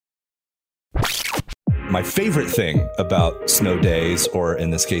My favorite thing about snow days, or in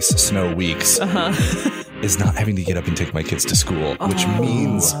this case, snow weeks, is not having to get up and take my kids to school, which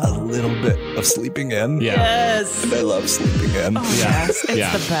means a little bit of sleeping in. Yeah. Yes. And I love sleeping in. Yes.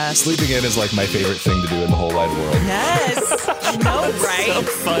 It's the best. Sleeping in is like my favorite thing to do in the whole wide world. Yes. I know, right? So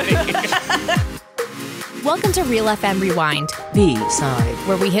funny. Welcome to Real FM Rewind, B-side.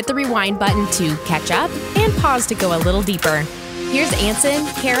 where we hit the rewind button to catch up and pause to go a little deeper. Here's Anson,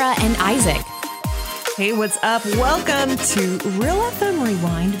 Kara, and Isaac. Hey, what's up? Welcome to Real FM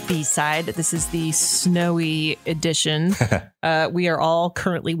Rewind B-side. This is the snowy edition. We are all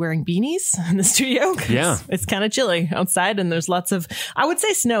currently wearing beanies in the studio. Yeah. It's kind of chilly outside and there's lots of, I would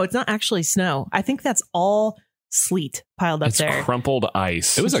say snow. It's not actually snow. I think that's all sleet piled up It's there. crumpled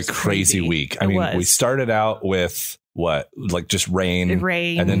ice. It was a It's crazy crazy. week. I It mean, was. we started out with like just rain,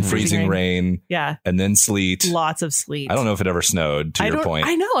 Rain, and then freezing freezing rain, Yeah. and then sleet. Lots of sleet. I don't know if it ever snowed, to your point.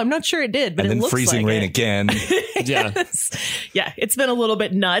 I know. I'm not sure it did, but And it then looks freezing like rain it. again. Yeah. Yes. Yeah, it's been a little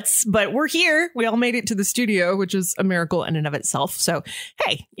bit nuts, but we're here. We all made it to the studio, which is a miracle in and of itself. So,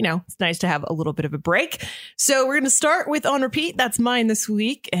 hey, it's nice to have a little bit of a break. So we're going to start with On Repeat. That's mine this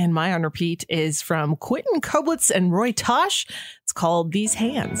week. And my On Repeat is from Quentin Koblitz and Roy Tosh. It's called These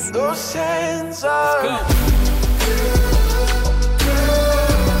Hands. Those hands are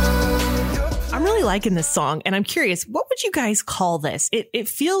I'm really liking this song, and I'm curious, what would you guys call this? It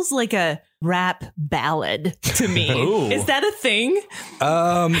feels like a rap ballad to me. Ooh. Is that a thing?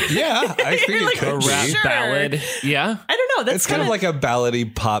 Yeah, I think You're it like, could A be. rap Sure. ballad. Yeah. I don't know. That's It's kind of like a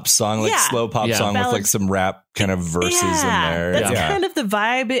ballady pop song, like Yeah. slow pop Yeah. song with Ballad. like some rap kind of verses in there. That's Yeah. kind of the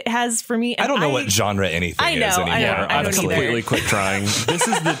vibe it has for me. I don't know what genre anything I know, is I anymore. know, Yeah, I I've don't either. completely quit trying. This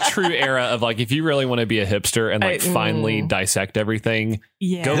is the true era of like, if you really want to be a hipster and like finally dissect everything.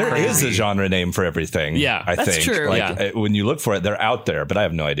 Yeah. Go There crazy. is a genre name for everything. Yeah. I That's think. true. Like, Yeah. when you look for it, they're out there, but I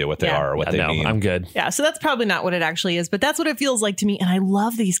have no idea what they Yeah. are or what they No, mean. I'm good. Yeah, so that's probably not what it actually is, but that's what it feels like to me. And I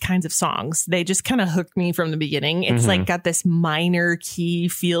love these kinds of songs. They just kind of hook me from the beginning. It's like got this minor key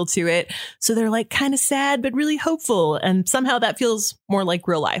feel to it. So they're like kind of sad, but really hopeful. And somehow that feels more like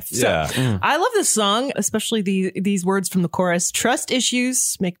real life. So Yeah. I love this song, especially these words from the chorus. Trust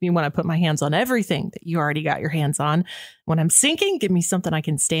issues make me want to put my hands on everything that you already got your hands on. When I'm sinking, give me something I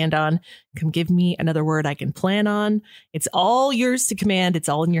can stand on. Come give me another word I can plan on. It's all yours to command. It's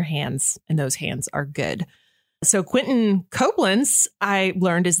all in your hands. And those hands are good. So Quentin Koblitz, I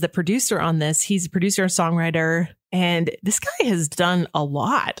learned, is the producer on this. He's a producer, songwriter, and this guy has done a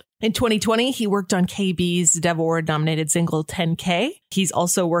lot. In 2020, he worked on KB Devil Award nominated single 10K. He's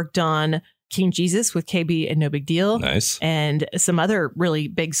also worked on King Jesus with KB and No Big Deal. Nice. And some other really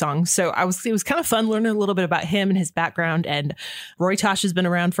big songs. So it was kind of fun learning a little bit about him and his background. And Roy Tosh has been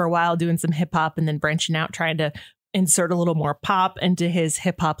around for a while doing some hip hop and then branching out, trying to insert a little more pop into his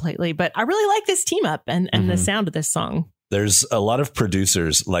hip hop lately. But I really like this team up and the sound of this song. There's a lot of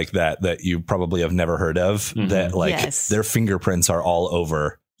producers like that you probably have never heard of that like Yes. their fingerprints are all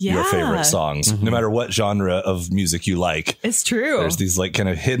over your Yeah. favorite songs, no matter what genre of music you like. It's true. There's these like kind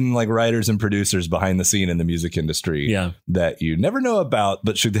of hidden like writers and producers behind the scene in the music industry Yeah. that you never know about,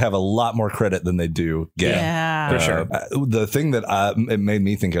 but should have a lot more credit than they do get. Yeah. For sure. The thing that it made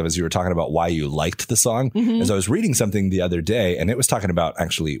me think of as you were talking about why you liked the song is I was reading something the other day and it was talking about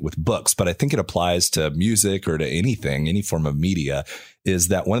actually with books, but I think it applies to music or to anything, any form of media, is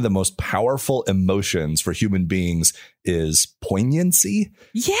that one of the most powerful emotions for human beings is poignancy.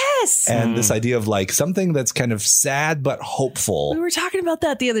 Yes. And this idea of like something that's kind of sad but hopeful We were talking about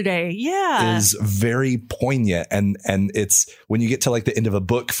that the other day. Yeah. is very poignant. And it's when you get to like the end of a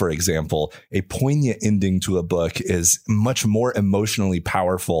book, for example, a poignant ending to a book is much more emotionally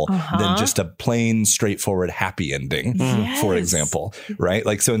powerful than just a plain, straightforward, happy ending, for Yes. example. Right.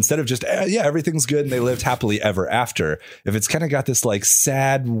 Like, so instead of just, yeah, everything's good and they lived happily ever after, if it's kind of got this like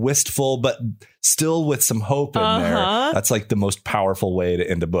sad, wistful, but still with some hope in there, that's like the most powerful way to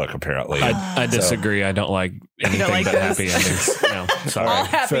end a book, apparently. I disagree. I don't like anything like but those? happy endings. No, sorry. All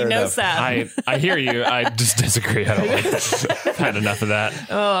happy, fair no enough. sad. I hear you. I just disagree. I don't like it. I've had enough of that.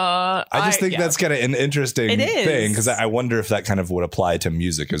 I just think that's kind of an interesting It is. thing because I wonder if that kind of would apply to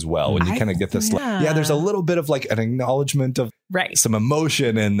music as well. When you kind of get this, yeah. there's a little bit of like an acknowledgement of right. some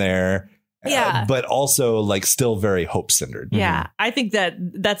emotion in there. Yeah. But also like still very hope centered. Yeah, I think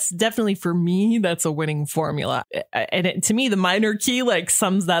that's definitely for me, that's a winning formula. And to me, the minor key like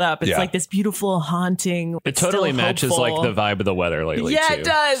sums that up. It's Yeah. like this beautiful, haunting. It totally still matches hopeful. like the vibe of the weather lately. Yeah, too. it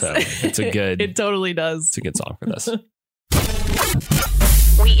does. So it's a good. It totally does. It's a good song for this.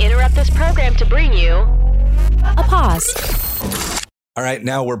 We interrupt this program to bring you a pause. All right,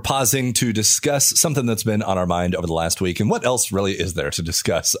 now we're pausing to discuss something that's been on our mind over the last week. And what else really is there to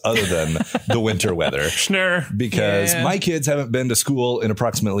discuss other than the winter weather? Schnurr. Because my kids haven't been to school in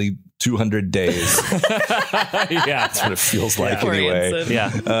approximately 200 days. Yeah. That's what it feels like Poor anyway. Anson.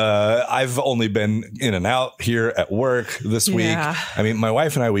 Yeah. I've only been in and out here at work this week. Yeah. I mean, my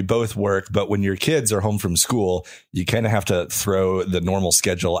wife and I, we both work, but when your kids are home from school, you kind of have to throw the normal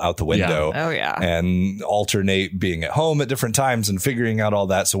schedule out the window. Oh, yeah. And alternate being at home at different times and figuring out all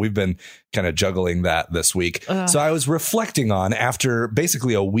that. So we've been kind of juggling that this week. So I was reflecting on, after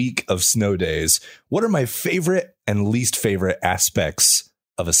basically a week of snow days, what are my favorite and least favorite aspects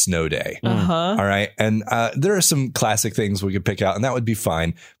of a snow day? All right. And there are some classic things we could pick out, and that would be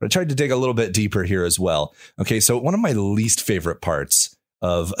fine. But I tried to dig a little bit deeper here as well. Okay. So one of my least favorite parts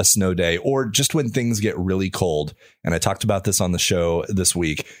of a snow day, or just when things get really cold, and I talked about this on the show this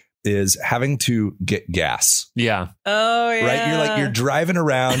week, is having to get gas. Yeah. Oh, yeah. Right? You're driving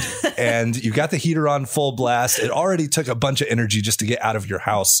around and you got the heater on full blast. It already took a bunch of energy just to get out of your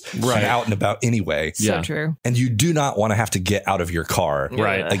house and out and about anyway. So Yeah. true. And you do not want to have to get out of your car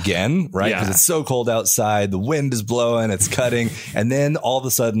Right. again, right? Yeah. Because it's so cold outside, the wind is blowing, it's cutting, and then all of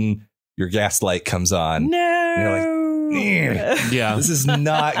a sudden your gas light comes on. No. And you're like, Yeah. this is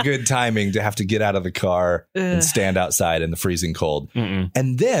not good timing to have to get out of the car and stand outside in the freezing cold. Mm-mm.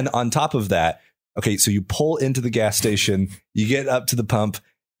 And then on top of that, okay, so you pull into the gas station, you get up to the pump,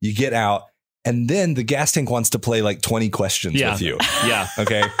 you get out, and then the gas tank wants to play like 20 questions Yeah. with you. Yeah.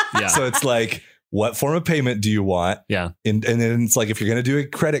 Okay. Yeah. So it's like, what form of payment do you want? Yeah. And then it's like, if you're going to do a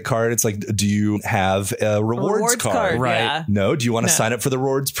credit card, it's like, do you have a rewards card? Right. Yeah. No. Do you want to No. sign up for the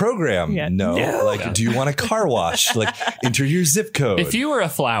rewards program? Yeah. No. No. Like, Yeah. do you want a car wash? Like, enter your zip code. If you were a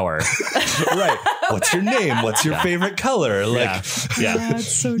flower. Right. What's your name? What's your favorite color? Like, Yeah. That's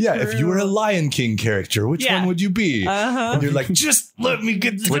so yeah, true. if you were a Lion King character, which Yeah. one would you be? Uh-huh. And you're like, just let me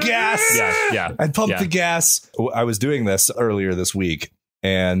get the gas. Yeah. Yeah. And pump Yeah. the gas. I was doing this earlier this week,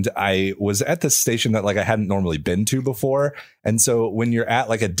 and I was at this station that like I hadn't normally been to before. And so when you're at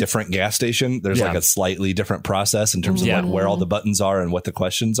like a different gas station, there's Yeah. like a slightly different process in terms of Yeah. like where all the buttons are and what the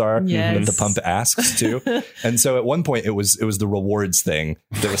questions are Yes. that the pump asks too. And so at one point it was the rewards thing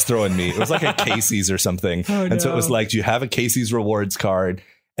that was throwing me. It was like a Casey's or something. Oh, and so it was no. like, do you have a Casey's rewards card?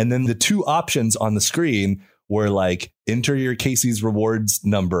 And then the two options on the screen were like, enter your Casey's rewards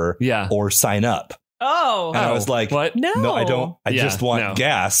number Yeah. or sign up. Oh. And I was like, what? No. I don't. I Yeah, just want no.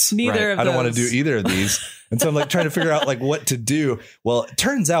 gas. Neither Right. of I don't want to those. do either of these. And so I'm like trying to figure out like what to do. Well, it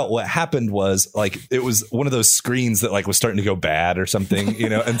turns out what happened was like it was one of those screens that like was starting to go bad or something, you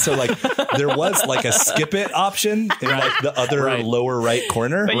know. And so like there was like a skip it option in like the other Right. lower right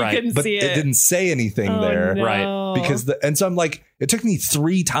corner, But you Right. couldn't but see it didn't say anything Oh, there. no. Right. Because and so I'm like, it took me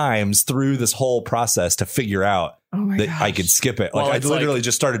 3 times through this whole process to figure out Oh my that gosh. I could skip it. Like Well, I it's literally like-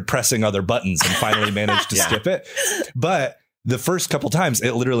 just started pressing other buttons and finally managed to Yeah. skip it. But the first couple times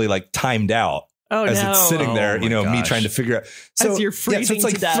it literally like timed out Oh, as no. it's sitting there, Oh you know, my me gosh. trying to figure out. As you're freezing it's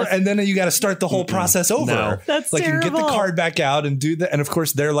like, to death. and then you got to start the whole process over. No. That's like you get the terrible. card back out and do that. And of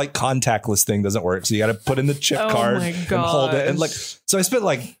course their like contactless thing doesn't work. So you got to put in the chip Oh card my and hold it. And like, gosh. so I spent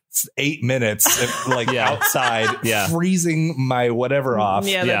like 8 minutes like Yeah. outside Yeah. freezing my whatever off.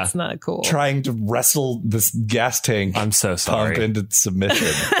 Yeah, Yeah. that's not cool. Trying to wrestle this gas tank I'm so pump sorry. into submission.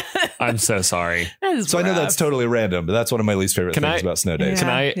 I'm so sorry. That is So I know that's rough. totally random, but that's one of my least favorite Can things I- about snow days. Can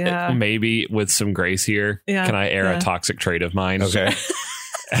I Yeah. maybe with some grace here? Yeah, Can I air yeah. a toxic trait of mine? Okay,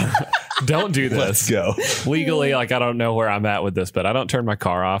 Don't do let's this. go. Legally, like I don't know where I'm at with this, but I don't turn my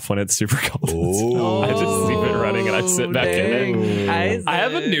car off when it's super cold. Oh. I just leave it running and I sit back in it. Isaac. I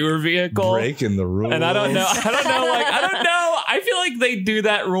have a newer vehicle. Breaking the rules. And I don't know. I feel like they do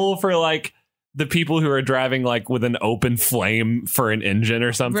that rule for like the people who are driving like with an open flame for an engine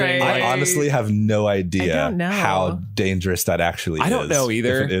or something. Right. Like, I honestly have no idea I don't know. how dangerous that actually is. I don't know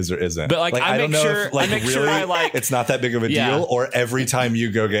either. If it is or isn't. But, like, I don't make know sure- if, like, I make really sure I, like- it's not that big of a Yeah. deal, or every time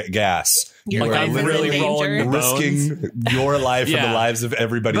you go get gas, you Your are like I'm life is in really danger. rolling the bones. risking your life and Yeah. the lives of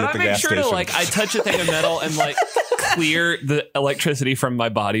everybody But at I the make gas sure station. to like I touch a thing of metal and like clear the electricity from my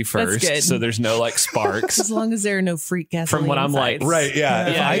body first, good. so there's no like sparks. As long as there are no freak gasoline From what I'm like- fights. Right, yeah.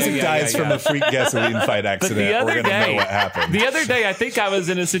 If Yeah, Isaac yeah, dies yeah, from yeah. a freak gasoline fight accident, other we're going to day- know what happened. The other day, I think I was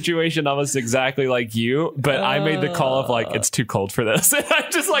in a situation almost exactly like you, but I made the call of like, it's too cold for this. And I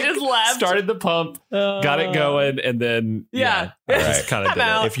just like Just laughed. started the pump, got it going, and then Yeah. I All just right. kind of I'm did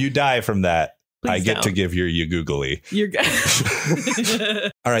out. it. If you die from that, I Please get to don't. give you googly. You're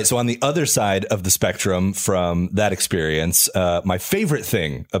good. All right. So on the other side of the spectrum from that experience, my favorite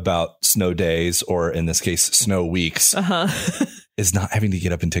thing about snow days, or in this case, snow weeks, is not having to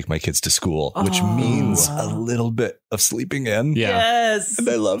get up and take my kids to school, which means a little bit of sleeping in. Yeah. Yes. And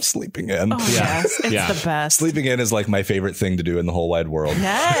I love sleeping in. Oh, yes. It's Yeah. the best. Sleeping in is like my favorite thing to do in the whole wide world.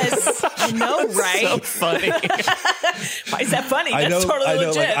 Yes. I know, right? So funny. Why is that funny? I That's know, totally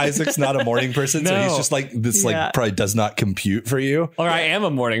legit. like Isaac's not a morning person, so he's No. just like this. Yeah. Like probably does not compute for you. Or I am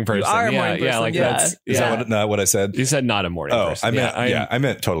a morning person. are a yeah, morning yeah, person, like yeah. that's Is that not what I said? you said not a morning Oh, person. I meant I'm, I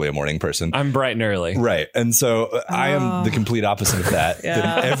meant totally a morning person. I'm bright and early. Right. And so I am the complete opposite of that in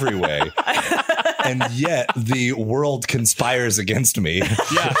every way. And yet the world conspires against me.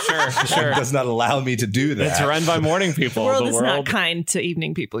 Yeah, sure. It does not allow me to do that. It's run by morning people. the world is not kind to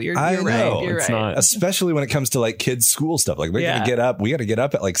evening people. You're I right. know. You're It's right. not. Especially when it comes to like kids' school stuff. Like we got to get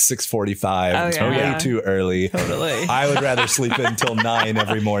up at like 6:45. Oh, It's yeah. way too early. Totally. I would rather sleep until 9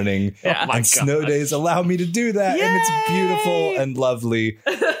 every morning. Yeah. Oh my And snow gosh. days allow me to do that. And it's Yay! beautiful and lovely.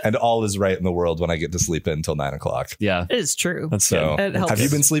 And all is right in the world when I get to sleep in until 9 o'clock. Yeah. It is true. That's So It helps. have you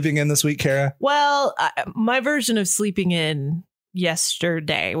been sleeping in this week, Kara? Well, my version of sleeping in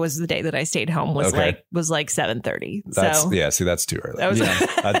yesterday was the day that I stayed home was Okay. like 7:30. That's So yeah, see, that's too early. that was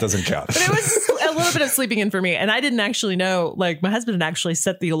That doesn't count. But it was a little bit of sleeping in for me. And I didn't actually know, like my husband had actually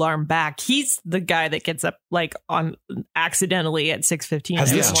set the alarm back. He's the guy that gets up like on accidentally at 6:15.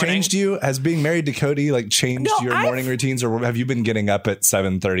 Has in this the morning. changed you? Has being married to Cody like changed No, your morning routines, or have you been getting up at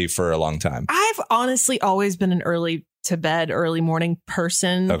 7:30 for a long time? I've honestly always been an early to bed, early morning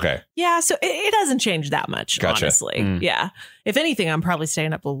person. Okay. Yeah, so it hasn't changed that much, Gotcha. honestly. Mm. Yeah. If anything, I'm probably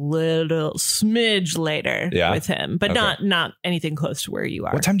staying up a little smidge later Yeah. with him, but Okay. not anything close to where you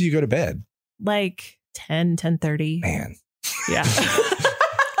are. What time do you go to bed? Like 10:30. Man, Yeah.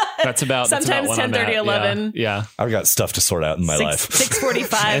 That's about Sometimes that's about when I'm 10:30, at. 11. Yeah. I've got stuff to sort out in my life.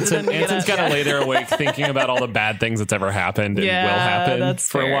 6:45. Anson's kind of lay there awake thinking about all the bad things that's ever happened and Yeah, will happen that's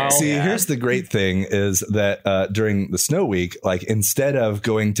for a fair. while. See, Yeah. here's the great thing is that during the snow week, like instead of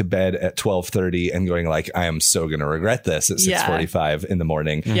going to bed at 12:30 and going like, I am so going to regret this at Yeah. 6:45 in the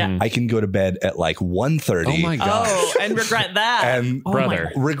morning, Yeah. I can go to bed at like 1:30. Oh my gosh. Oh, and regret that. And Oh my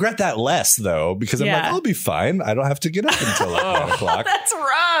brother. God. regret that less though, because I'm like, Yeah. I'll be fine. I don't have to get up until like 9 o'clock. That's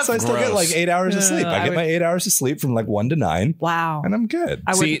rough. So I still get Gross. like 8 hours of sleep. I I get would- my 8 hours of sleep from like 1 to 9 Wow. and I'm good.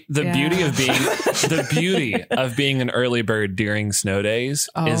 I would- See, the yeah. beauty of being an early bird during snow days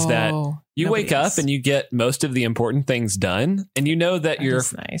is that you nobody wake up is. and you get most of the important things done, and you know that That your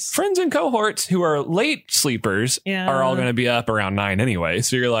is nice. friends and cohorts who are late sleepers Yeah. are all going to be up around 9 anyway.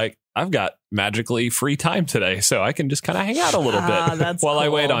 So you're like, I've got magically free time today, so I can just kind of hang out a little Ah, bit that's while I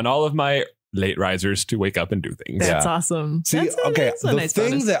wait cool. on all of my late risers to wake up and do things. That's Yeah. awesome. See, That's okay, that's a the nice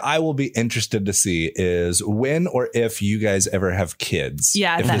thing bonus. that I will be interested to see is when or if you guys ever have kids.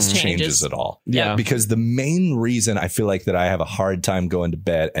 Yeah, if that this changes changes. at all. Yeah. Because the main reason I feel like that I have a hard time going to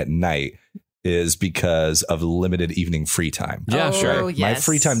bed at night is because of limited evening free time. Yeah, Oh, sure. My yes.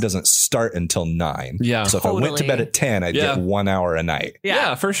 free time doesn't start until 9. Yeah. So if I went to Totally. bed at 10, I'd Yeah. get 1 hour a night.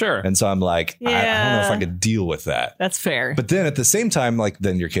 Yeah, for sure. And so I'm like, I don't know if I Yeah. could deal with that. That's fair. But then at the same time, like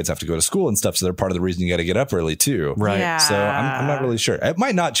then your kids have to go to school and stuff. So they're part of the reason you got to get up early too. Right. Yeah. So I'm not really sure. It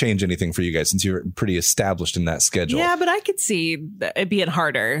might not change anything for you guys since you're pretty established in that schedule. Yeah, but I could see it being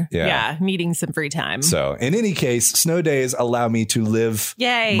harder. Yeah. Yeah, needing some free time. So in any case, snow days allow me to live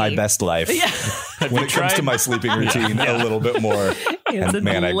Yay. my best life Yeah. when it comes to my sleeping routine a little bit more. It's And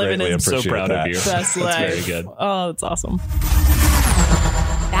man, I living greatly in appreciate so proud that. of you. best That's life. very good. Oh, that's awesome.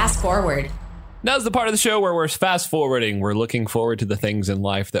 Fast forward. Now's the part of the show where we're fast forwarding. We're looking forward to the things in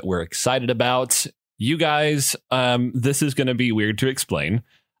life that we're excited about. You guys, this is going to be weird to explain.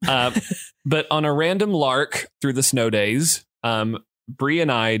 But on a random lark through the snow days, Bree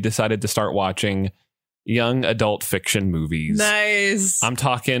and I decided to start watching young adult fiction movies. Nice. I'm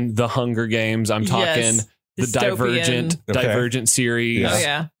talking The Hunger Games. I'm talking Yes. the Dystopian. Divergent series. Yeah. Oh,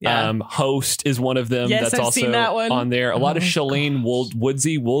 yeah. Yeah. Host is one of them. Yes, that's I've also seen that one. on there. A lot of Oh, Shalene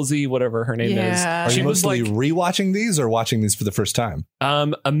Woolsey, whatever her name Yeah. Are is. you She was mostly like rewatching these or watching these for the first time?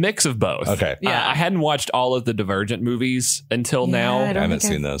 a mix of both. Okay. Yeah. I hadn't watched all of the Divergent movies until Yeah, now. I I don't haven't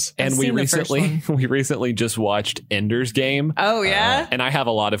think seen I've- those. And I've we seen the first recently just watched Ender's Game. Oh, yeah. And I have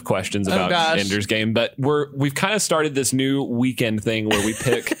a lot of questions Oh, about gosh. Ender's Game, but we've kind of started this new weekend thing where we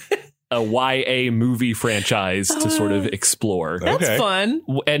pick a YA movie franchise to sort of explore. That's Okay. fun.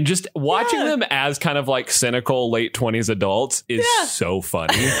 And just watching Yeah. them as kind of like cynical late 20s adults is Yeah. so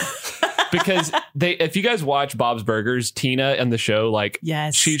funny. Because if you guys watch Bob's Burgers, Tina and the show, like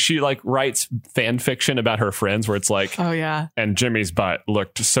Yes. she like writes fan fiction about her friends where it's like, Oh, yeah. and Jimmy's butt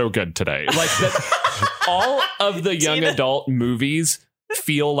looked so good today. Like that, all of the young adult movies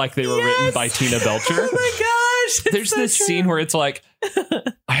feel like they were written by Tina Belcher. Oh, my gosh. It's There's so this true. scene where it's like,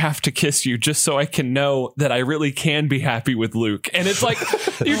 I have to kiss you just so I can know that I really can be happy with Luke. And it's like,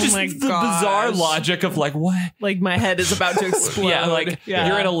 you're just my the bizarre logic of like, what? Like my head is about to explode. Yeah, like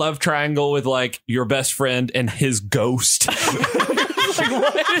you're in a love triangle with like your best friend and his ghost. Like,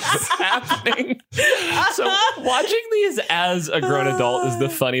 what is happening? So watching these as a grown adult is the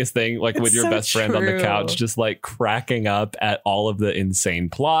funniest thing. Like with your so best friend on the true. couch, just like cracking up at all of the insane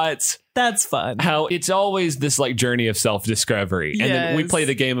plots. That's fun. How it's always this like journey of self-discovery. And then we Yes. play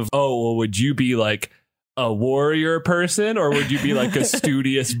the game of, oh, well, would you be like a warrior person or would you be like a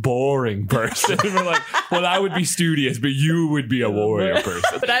studious, boring person? And we're like, well, I would be studious, but you would be a warrior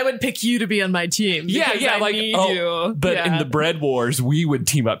person. But I would pick you to be on my team. Yeah, because yeah, I like, need oh, you. but Yeah. in the Bread Wars, we would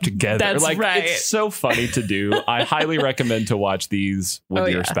team up together. That's like, right. It's so funny to do. I highly recommend to watch these with Oh,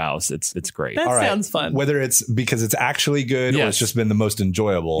 your yeah. spouse. It's great. That All right. sounds fun. Whether it's because it's actually good or Yes. it's just been the most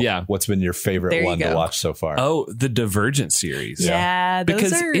enjoyable. Yeah. What's been your favorite There you one to go. watch so far? Oh, the Divergent series. yeah, those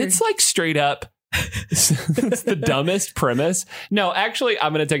Because are, it's like straight up it's the dumbest premise. No, actually,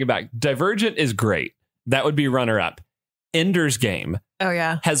 I'm going to take it back. Divergent is great. That would be runner up. Ender's Game oh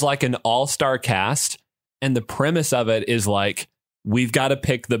yeah. has like an all-star cast, and the premise of it is like we've got to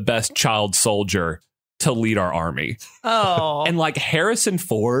pick the best child soldier to lead our army. Oh. And like Harrison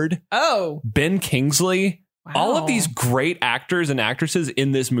Ford, oh. Ben Kingsley, all of Wow. these great actors and actresses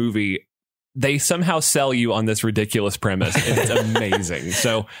in this movie, they somehow sell you on this ridiculous premise, and it's amazing.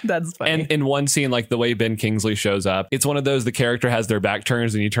 So, That's funny. and in one scene, like the way Ben Kingsley shows up, it's one of those, the character has their back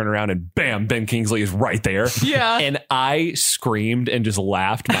turns and you turn around and bam, Ben Kingsley is right there. yeah. And I screamed and just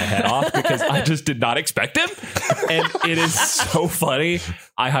laughed my head off because I just did not expect him. And it is so funny.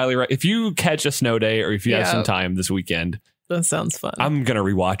 I highly if you catch a snow day or if you have Yeah. some time this weekend, That sounds fun. I'm going to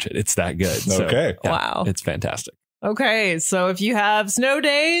rewatch it. It's that good. So, Okay. yeah, Wow. It's fantastic. Okay, so if you have snow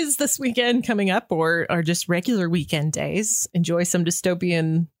days this weekend coming up or just regular weekend days, enjoy some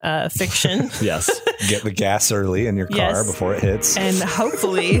dystopian fiction Yes. Get the gas early in your car Yes. before it hits. and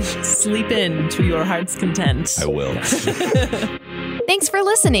hopefully sleep in to your heart's content. I will. Thanks for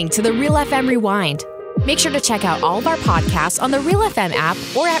listening to the Real FM Rewind. Make sure to check out all of our podcasts on the Real FM app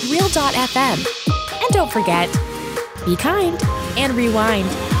or at Real.fm. And don't forget, be kind and rewind.